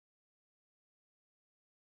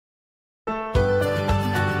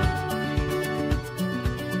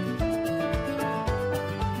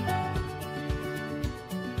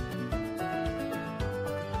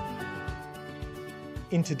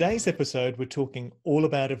In today's episode, we're talking all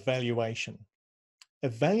about evaluation.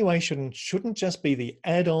 Evaluation shouldn't just be the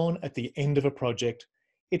add-on at the end of a project.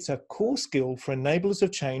 It's a core skill for enablers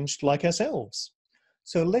of change like ourselves.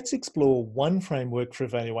 So let's explore one framework for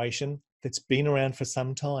evaluation that's been around for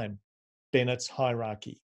some time, Bennett's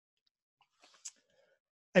hierarchy.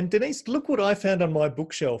 And Denise, look what I found on my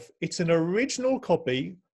bookshelf. It's an original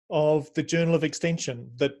copy of the Journal of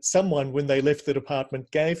Extension that someone, when they left the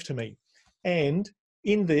department, gave to me. And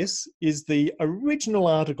in this is the original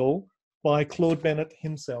article by Claude Bennett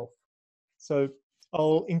himself. So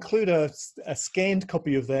I'll include a scanned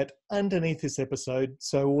copy of that underneath this episode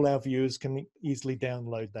so all our viewers can easily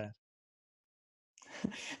download that.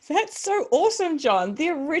 That's so awesome, John. The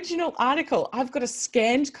original article. I've got a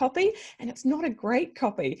scanned copy and it's not a great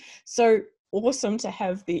copy. So awesome to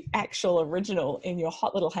have the actual original in your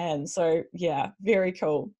hot little hands. So yeah, very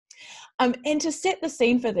cool. And to set the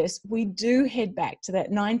scene for this, we do head back to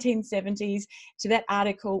that 1970s, to that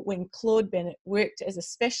article when Claude Bennett worked as a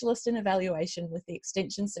specialist in evaluation with the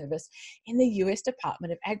Extension Service in the US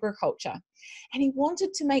Department of Agriculture. And he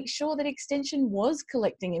wanted to make sure that Extension was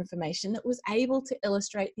collecting information that was able to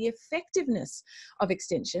illustrate the effectiveness of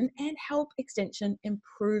Extension and help Extension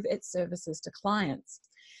improve its services to clients.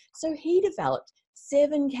 So he developed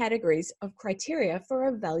 7 categories of criteria for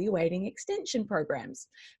evaluating extension programs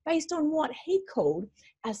based on what he called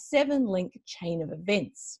a 7-link chain of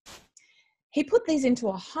events. He put these into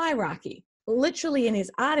a hierarchy. Literally in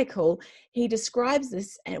his article, he describes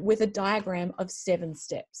this with a diagram of 7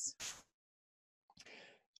 steps.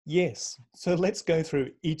 Yes, so let's go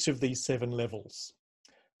through each of these 7 levels.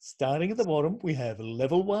 Starting at the bottom, we have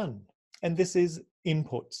level 1, and this is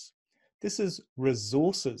inputs. This is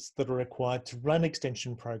resources that are required to run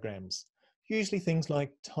extension programs, usually things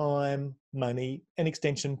like time, money, and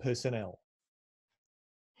extension personnel.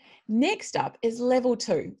 Next up is level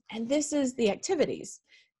 2, and this is the activities,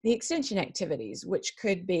 the extension activities, which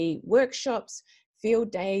could be workshops,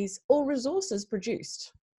 field days, or resources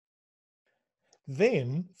produced.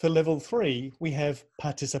 Then for level 3, we have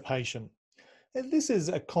participation. And this is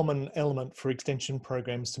a common element for extension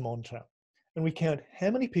programs to monitor. And we count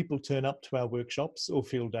how many people turn up to our workshops or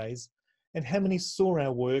field days and how many saw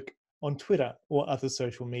our work on Twitter or other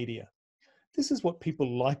social media. This is what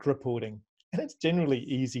people like reporting, and it's generally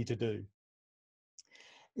easy to do.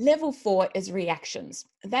 Level 4 is reactions.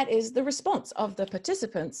 That is the response of the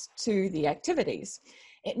participants to the activities.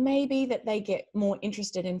 It may be that they get more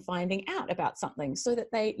interested in finding out about something so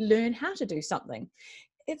that they learn how to do something.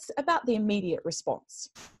 It's about the immediate response.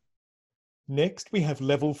 Next, we have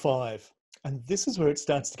level 5. And this is where it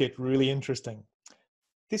starts to get really interesting.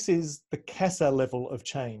 This is the CASA level of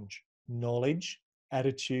change: knowledge,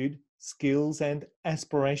 attitude, skills, and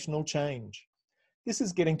aspirational change. This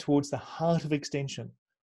is getting towards the heart of extension.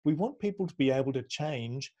 We want people to be able to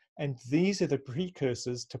change, and these are the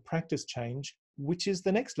precursors to practice change, which is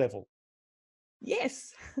the next level.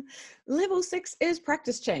 Yes, level 6 is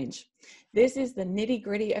practice change. This is the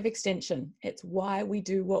nitty-gritty of extension. It's why we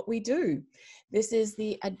do what we do. This is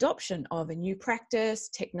the adoption of a new practice,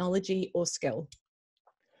 technology, or skill.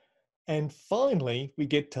 And finally, we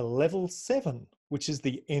get to level 7, which is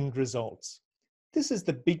the end results. This is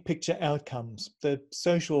the big picture outcomes, the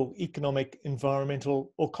social, economic,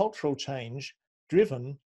 environmental, or cultural change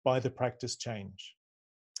driven by the practice change.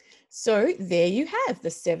 So there you have the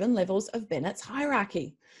 7 levels of Bennett's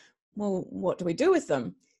hierarchy. Well, what do we do with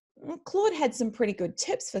them? Well, Claude had some pretty good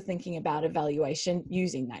tips for thinking about evaluation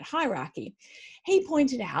using that hierarchy. He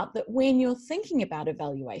pointed out that when you're thinking about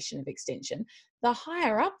evaluation of extension, the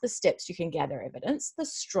higher up the steps you can gather evidence, the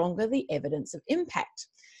stronger the evidence of impact.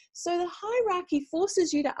 So the hierarchy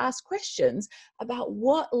forces you to ask questions about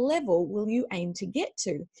what level will you aim to get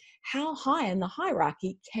to? How high in the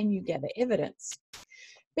hierarchy can you gather evidence?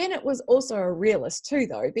 Bennett was also a realist too,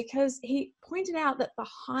 though, because he pointed out that the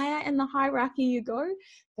higher in the hierarchy you go,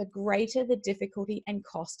 the greater the difficulty and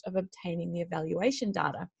cost of obtaining the evaluation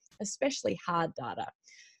data, especially hard data.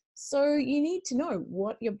 So you need to know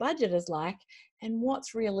what your budget is like and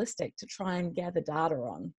what's realistic to try and gather data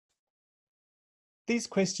on. These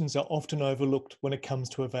questions are often overlooked when it comes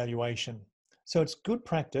to evaluation. So it's good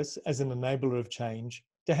practice as an enabler of change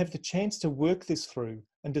to have the chance to work this through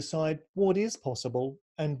and decide what is possible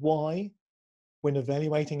and why when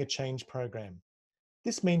evaluating a change program.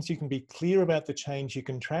 This means you can be clear about the change you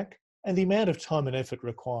can track and the amount of time and effort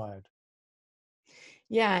required.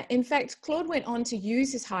 Yeah, in fact, Claude went on to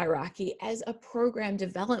use his hierarchy as a program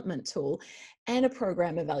development tool and a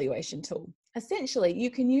program evaluation tool. Essentially,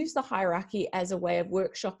 you can use the hierarchy as a way of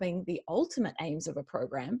workshopping the ultimate aims of a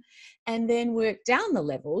program and then work down the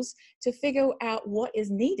levels to figure out what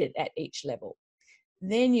is needed at each level.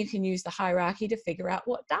 Then you can use the hierarchy to figure out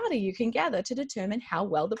what data you can gather to determine how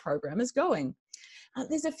well the program is going.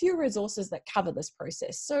 There's a few resources that cover this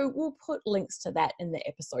process, so we'll put links to that in the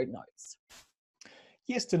episode notes.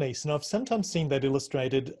 Yes, Denise, and I've sometimes seen that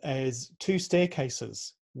illustrated as two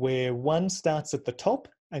staircases, where one starts at the top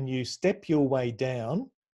and you step your way down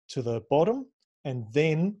to the bottom, and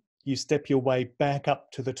then you step your way back up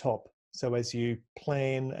to the top. So as you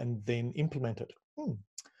plan and then implement it.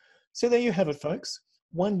 So there you have it, folks.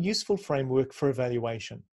 One useful framework for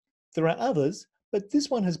evaluation. There are others, but this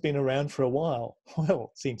one has been around for a while,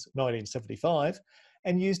 well, since 1975,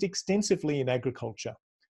 and used extensively in agriculture.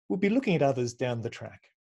 We'll be looking at others down the track.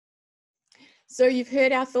 So you've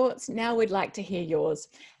heard our thoughts. Now we'd like to hear yours.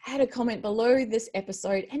 Add a comment below this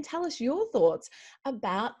episode and tell us your thoughts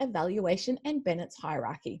about evaluation and Bennett's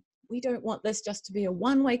hierarchy. We don't want this just to be a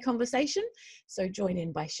one-way conversation, so join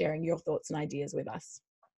in by sharing your thoughts and ideas with us.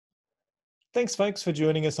 Thanks, folks, for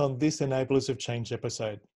joining us on this Enablers of Change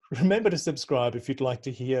episode. Remember to subscribe if you'd like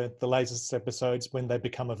to hear the latest episodes when they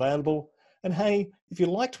become available. And hey, if you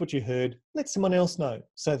liked what you heard, let someone else know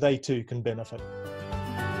so they too can benefit.